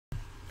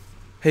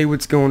Hey,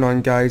 what's going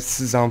on, guys? This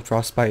is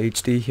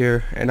ImFrostBiteHD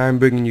here, and I'm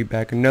bringing you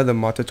back another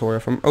mod tutorial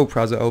from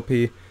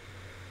oPryzeLP.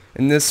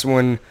 In this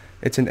one,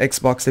 it's an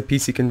Xbox to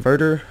PC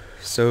converter,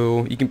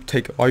 so you can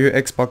take all your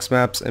Xbox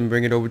maps and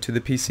bring it over to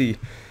the PC,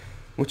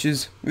 which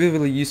is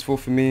really useful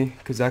for me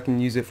because I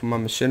can use it for my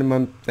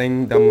machinima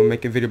thing that I'm going to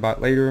make a video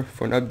about later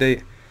for an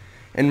update,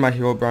 and my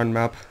Hero Brand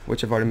map,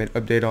 which I've already made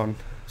an update on.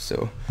 So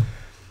what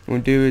I'm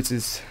going to do is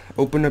just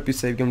open up your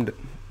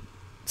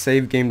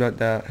save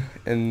game.dat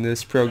in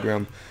this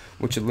program,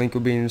 which the link will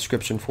be in the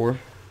description for.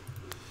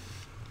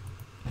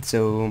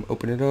 So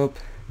open it up.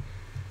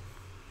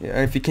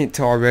 Yeah, if you can't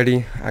tell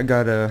already, I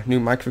got a new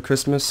mic for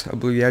Christmas, a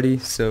Blue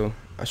Yeti, so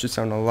I should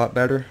sound a lot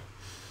better,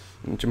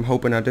 which I'm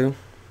hoping I do.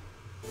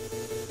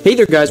 Hey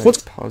there, guys.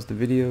 Let's pause the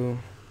video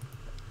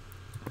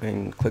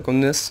and click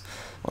on this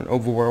on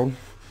overworld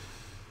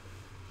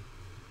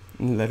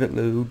and let it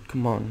load.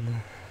 Come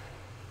on.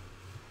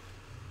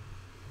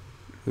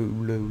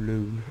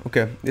 Load.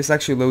 Okay, this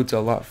actually loads a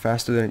lot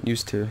faster than it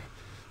used to.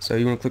 So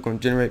you want to click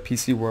on generate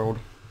PC world,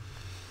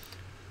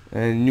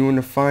 and you want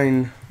to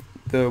find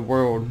the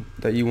world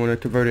that you want to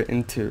convert it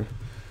into.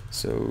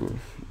 So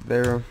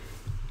there,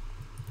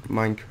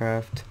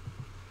 Minecraft,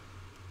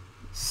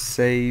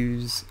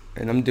 saves,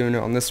 and I'm doing it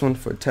on this one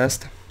for a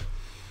test.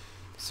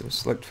 So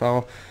select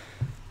file,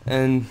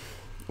 and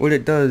what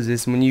it does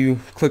is when you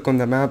click on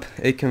the map,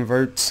 it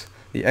converts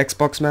the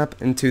Xbox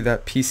map into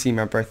that PC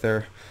map right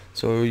there.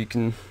 So you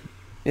can,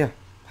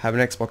 have an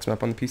Xbox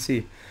map on the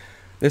PC.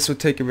 This will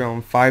take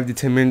around 5 to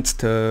 10 minutes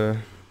to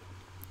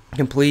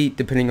complete,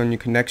 depending on your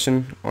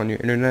connection on your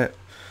internet.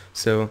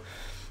 So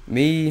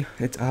I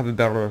have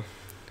about a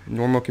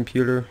normal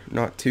computer,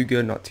 not too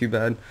good, not too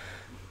bad.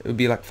 It would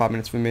be like 5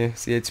 minutes for me.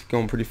 See, it's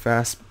going pretty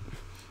fast.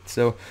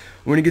 So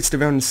when it gets to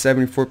around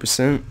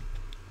 74%,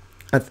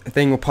 a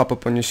thing will pop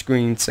up on your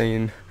screen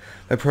saying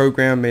the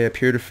program may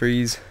appear to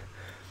freeze,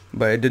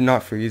 but it did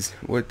not freeze.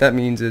 What that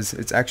means is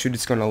it's actually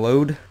just going to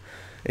load.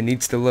 It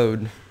needs to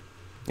load.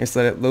 Just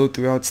let it load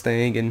throughout its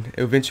thing, and it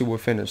eventually will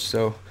finish.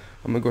 So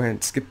I'm gonna go ahead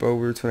and skip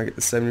over to when I get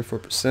to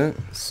 74%.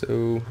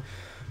 So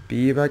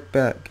be right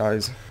back,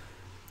 guys.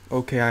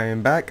 Okay, I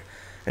am back,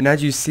 and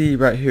as you see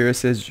right here, it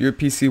says your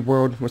PC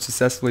world was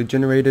successfully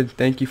generated.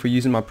 Thank you for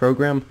using my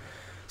program.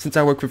 Since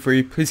I work for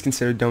free, please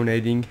consider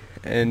donating.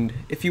 And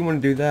if you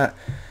want to do that,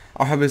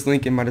 I'll have his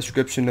link in my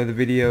description of the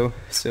video,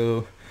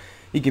 so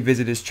you can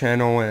visit his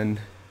channel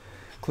and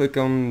click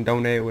on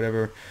donate,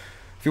 whatever.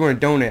 If you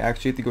want to donate,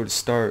 actually you have to go to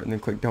start and then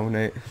click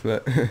donate,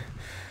 but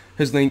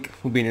his link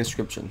will be in the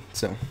description.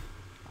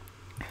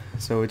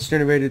 So it's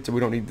generated, so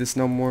we don't need this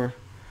no more.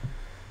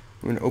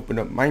 I'm going to open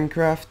up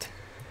Minecraft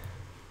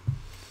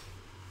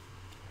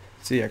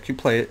so you actually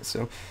play it.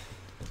 So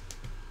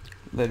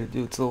let it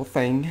do its little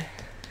thing,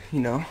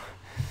 you know.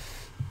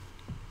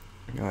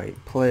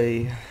 Alright,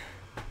 play.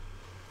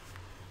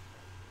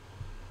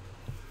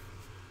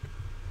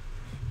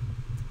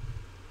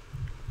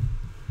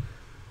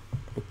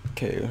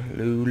 Okay,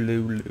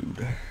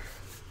 load.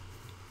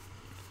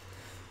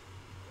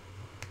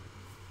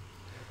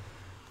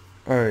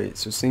 Alright,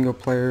 so single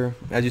player.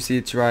 As you see,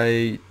 it's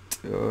right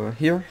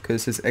here,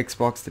 because it says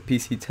Xbox to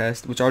PC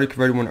test, which I already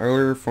converted one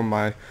earlier from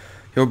my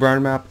Hero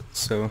Brand map.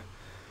 So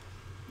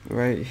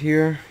right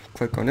here,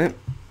 click on it,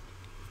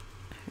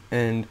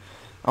 and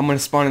I'm gonna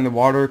spawn in the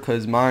water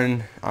because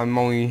I'm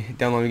only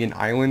downloading an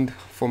island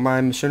for my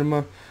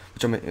machinima,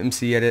 which I'm gonna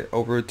MC edit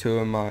over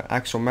to my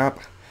actual map.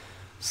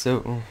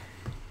 So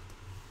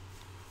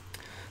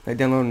I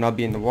download and I'll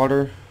be in the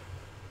water.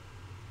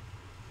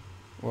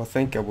 Well, I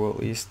think I will at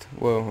least.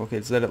 Whoa, okay,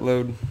 let's let it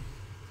load.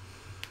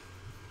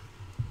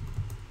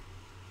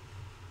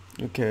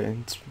 Okay,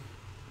 it's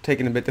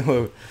taking a bit to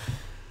load.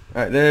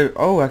 Alright, there.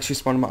 Oh, actually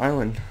spawned on my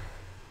island.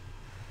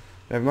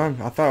 Never mind,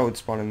 I thought I would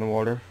spawn in the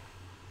water.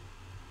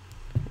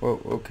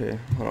 Whoa, okay,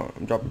 hold on,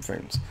 I'm dropping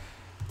frames.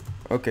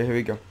 Okay, here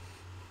we go.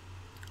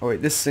 Oh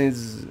wait, this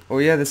is, oh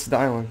yeah, this is the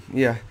island,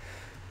 yeah.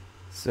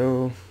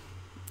 So,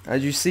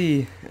 as you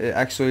see, it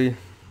actually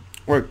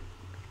worked.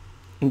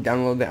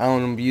 Download the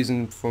island I'm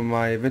using for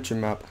my adventure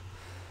map.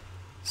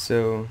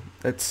 So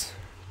that's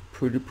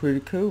pretty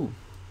cool.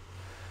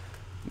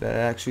 That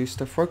actually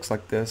stuff works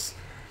like this.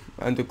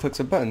 Under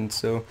clicks a button.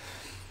 So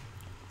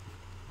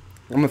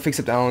I'm gonna fix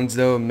up the islands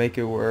though and make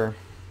it where,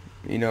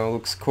 you know, it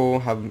looks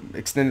cool.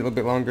 Extend it a little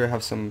bit longer.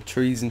 Have some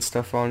trees and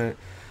stuff on it.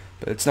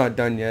 But it's not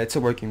done yet. It's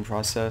a working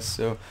process.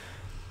 So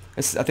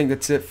I think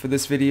that's it for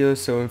this video.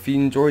 So if you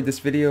enjoyed this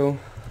video,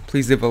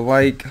 please leave a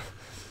like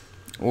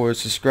or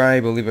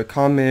subscribe or leave a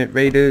comment,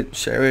 rate it,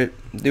 share it,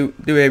 do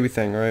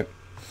everything, alright?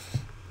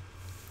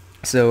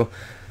 So,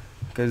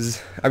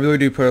 because I really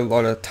do put a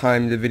lot of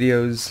time into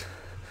videos.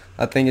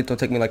 I think it'll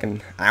take me like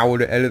an hour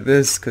to edit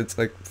this because it's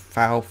like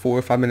 4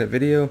 or 5 minute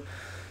video.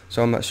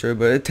 So I'm not sure,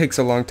 but it takes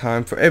a long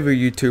time for every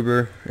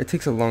YouTuber. It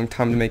takes a long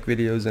time to make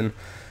videos, and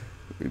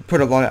we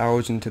put a lot of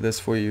hours into this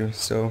for you.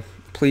 So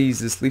please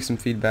just leave some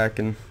feedback,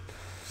 and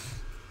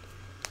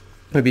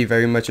it would be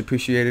very much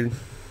appreciated.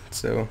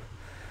 So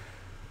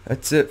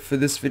that's it for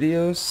this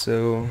video.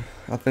 So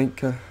I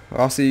think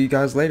I'll see you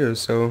guys later.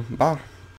 So bye.